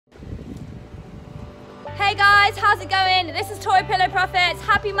Hey guys, how's it going? This is Toy Pillow Profits.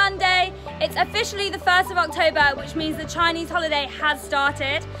 Happy Monday. It's officially the 1st of October, which means the Chinese holiday has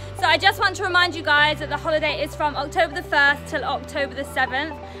started. So I just want to remind you guys that the holiday is from October the 1st till October the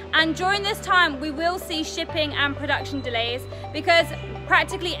 7th. And during this time, we will see shipping and production delays because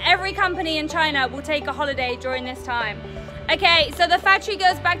practically every company in China will take a holiday during this time. Okay, so the factory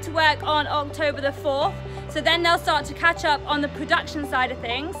goes back to work on October the 4th. So then they'll start to catch up on the production side of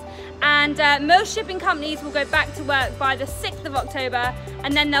things. And most shipping companies will go back to work by the 6th of October,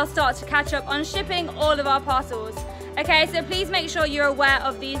 and then they'll start to catch up on shipping all of our parcels. Okay, so please make sure you're aware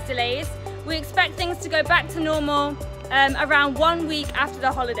of these delays. We expect things to go back to normal around 1 week after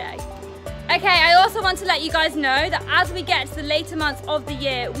the holiday. Okay, I also want to let you guys know that as we get to the later months of the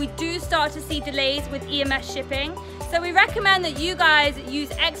year, we do start to see delays with EMS shipping. So we recommend that you guys use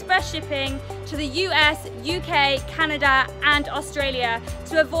express shipping to the US, UK, Canada and Australia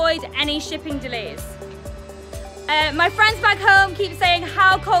to avoid any shipping delays. My friends back home keep saying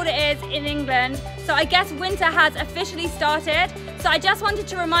how cold it is in England, so I guess winter has officially started. So I just wanted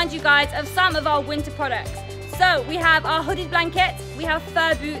to remind you guys of some of our winter products. So we have our hooded blankets, we have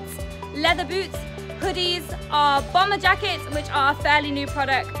fur boots, leather boots, hoodies, our bomber jackets, which are a fairly new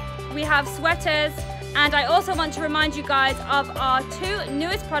product. We have sweaters, and I also want to remind you guys of our two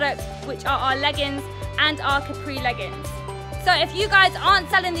newest products, which are our leggings and our capri leggings. So if you guys aren't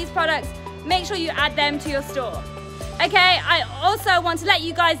selling these products, make sure you add them to your store. Okay, I also want to let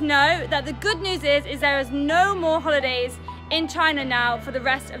you guys know that the good news is there is no more holidays in China now for the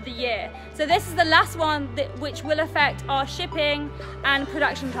rest of the year. So this is the last one which will affect our shipping and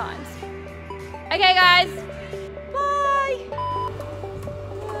production times. Okay guys, bye!